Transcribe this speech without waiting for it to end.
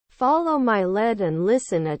Follow my lead and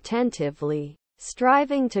listen attentively,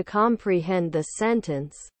 striving to comprehend the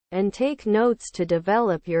sentence, and take notes to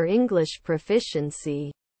develop your English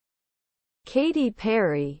proficiency. Katy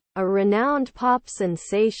Perry, a renowned pop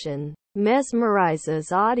sensation,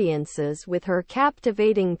 mesmerizes audiences with her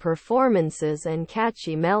captivating performances and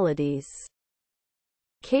catchy melodies.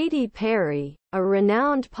 Katy Perry, a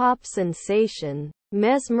renowned pop sensation,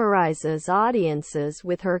 mesmerizes audiences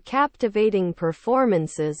with her captivating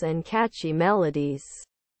performances and catchy melodies.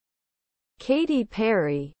 Katy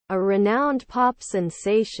Perry, a renowned pop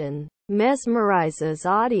sensation, mesmerizes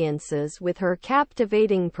audiences with her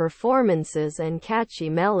captivating performances and catchy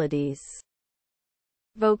melodies.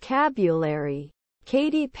 Vocabulary.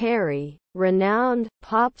 Katy Perry, renowned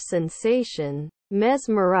pop sensation,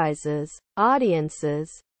 mesmerizes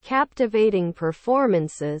audiences, captivating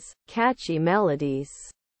performances, catchy melodies.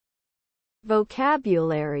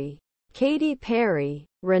 Vocabulary. Katy Perry,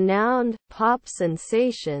 renowned pop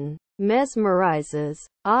sensation, mesmerizes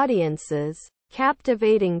audiences,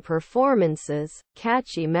 captivating performances,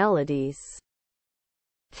 catchy melodies.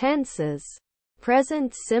 Tenses.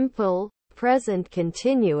 Present simple, present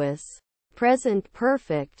continuous, present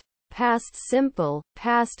perfect, past simple,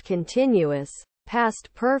 past continuous, past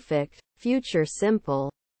perfect, future simple.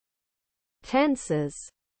 Tenses.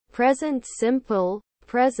 Present simple,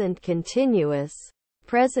 present continuous,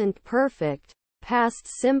 present perfect, past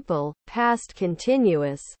simple, past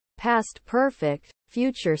continuous, past perfect,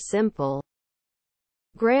 future simple.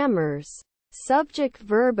 Grammars.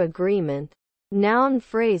 Subject-verb agreement, noun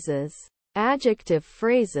phrases, adjective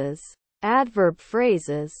phrases, adverb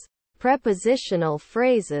phrases, prepositional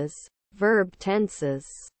phrases, verb tenses.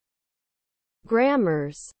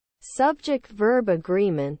 Grammars. Subject-verb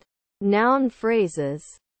agreement, noun phrases,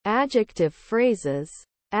 adjective phrases,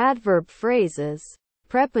 adverb phrases,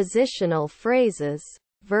 prepositional phrases,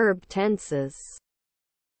 verb tenses.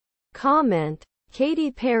 Comment.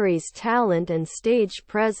 Katy Perry's talent and stage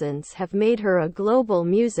presence have made her a global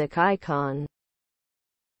music icon.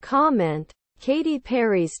 Comment. Katy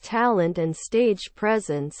Perry's talent and stage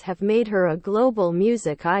presence have made her a global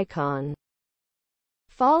music icon.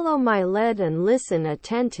 Follow my lead and listen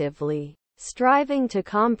attentively, striving to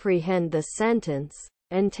comprehend the sentence,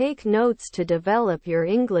 and take notes to develop your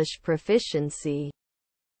English proficiency.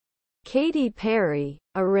 Katy Perry,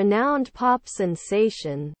 a renowned pop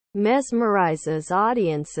sensation, mesmerizes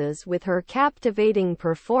audiences with her captivating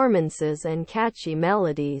performances and catchy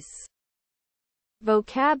melodies.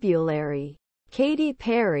 Vocabulary. Katy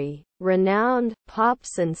Perry, renowned pop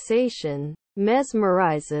sensation,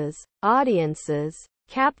 mesmerizes audiences,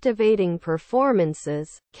 captivating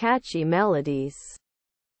performances, catchy melodies.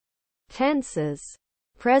 Tenses.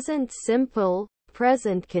 Present simple,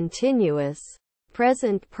 present continuous,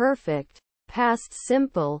 present perfect, past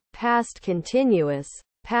simple, past continuous,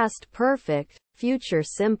 past perfect, future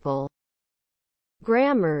simple.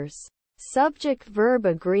 Grammars. Subject-verb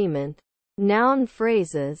agreement, noun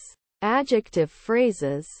phrases, adjective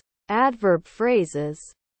phrases, adverb phrases,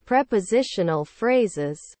 prepositional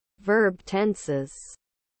phrases, verb tenses.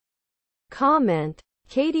 Comment.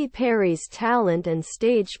 Katy Perry's talent and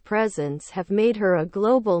stage presence have made her a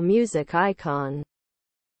global music icon.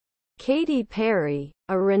 Katy Perry,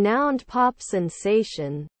 a renowned pop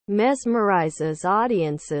sensation, mesmerizes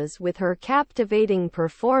audiences with her captivating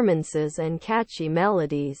performances and catchy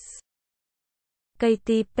melodies.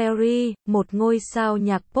 Katy Perry, một ngôi sao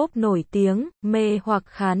nhạc pop nổi tiếng, mê hoặc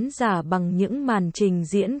khán giả bằng những màn trình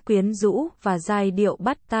diễn quyến rũ và giai điệu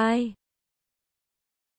bắt tai.